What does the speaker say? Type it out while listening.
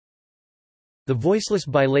The voiceless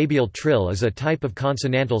bilabial trill is a type of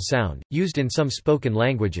consonantal sound, used in some spoken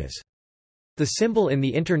languages. The symbol in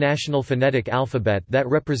the International Phonetic Alphabet that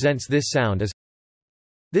represents this sound is.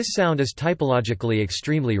 This sound is typologically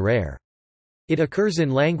extremely rare. It occurs in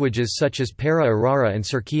languages such as Para-Arara and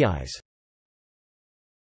Sirkiais.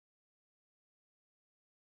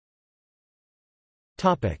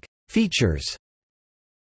 Features.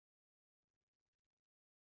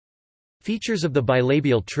 Features of the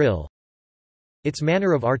bilabial trill. Its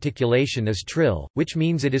manner of articulation is trill, which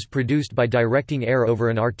means it is produced by directing air over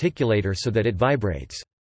an articulator so that it vibrates.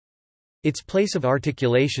 Its place of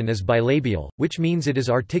articulation is bilabial, which means it is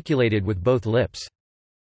articulated with both lips.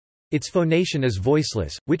 Its phonation is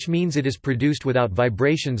voiceless, which means it is produced without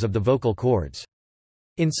vibrations of the vocal cords.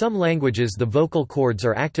 In some languages the vocal cords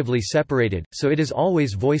are actively separated, so it is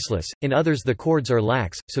always voiceless, in others the cords are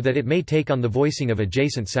lax, so that it may take on the voicing of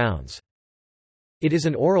adjacent sounds. It is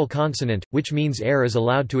an oral consonant, which means air is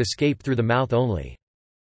allowed to escape through the mouth only.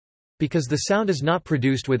 Because the sound is not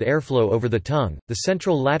produced with airflow over the tongue, the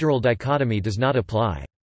central-lateral dichotomy does not apply.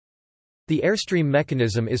 The airstream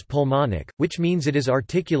mechanism is pulmonic, which means it is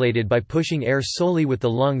articulated by pushing air solely with the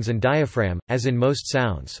lungs and diaphragm, as in most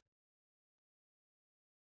sounds.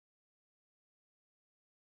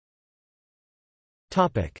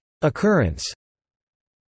 Occurrence.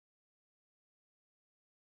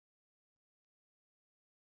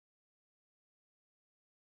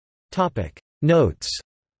 Notes.